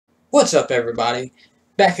What's up, everybody?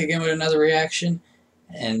 Back again with another reaction.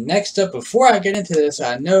 And next up, before I get into this,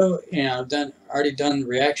 I know I've already done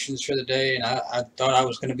reactions for the day, and I thought I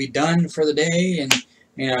was going to be done for the day, and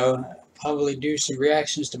probably do some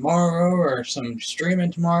reactions tomorrow or some streaming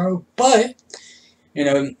tomorrow. But you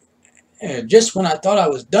know, just when I thought I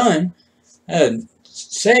was done,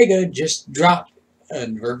 Sega just dropped a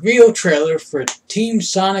reveal trailer for Team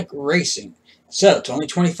Sonic Racing. So it's only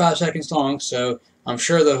 25 seconds long, so I'm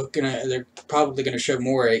sure they're probably gonna show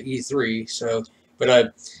more at E3. So,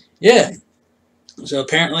 but yeah. So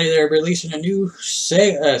apparently they're releasing a new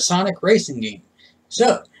Sonic Racing game.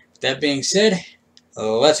 So that being said,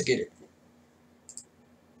 let's get it.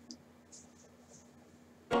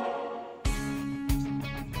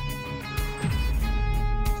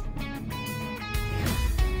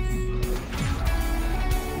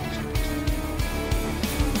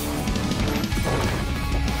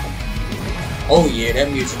 Oh yeah, that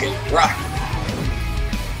music is rocking.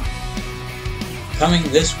 Coming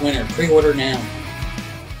this winter. Pre-order now.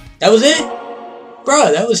 That was it?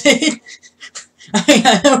 Bro, that was it? I mean,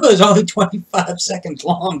 I know it was only 25 seconds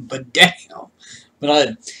long, but damn.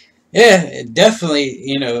 But yeah, it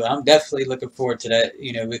definitely, I'm definitely looking forward to that,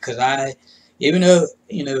 because even though,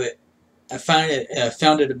 I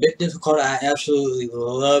found it a bit difficult, I absolutely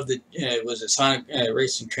loved it. It was a Sonic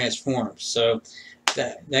Racing Transforms, so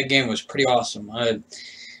that game was pretty awesome. I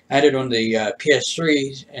had it on the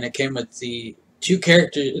PS3, and it came with the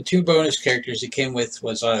two bonus characters it came with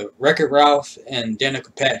was Wreck-It Ralph and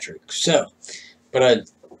Danica Patrick. So, but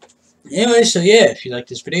anyway, so yeah, if you like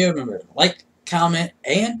this video, remember to like, comment,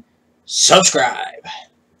 and subscribe.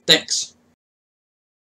 Thanks.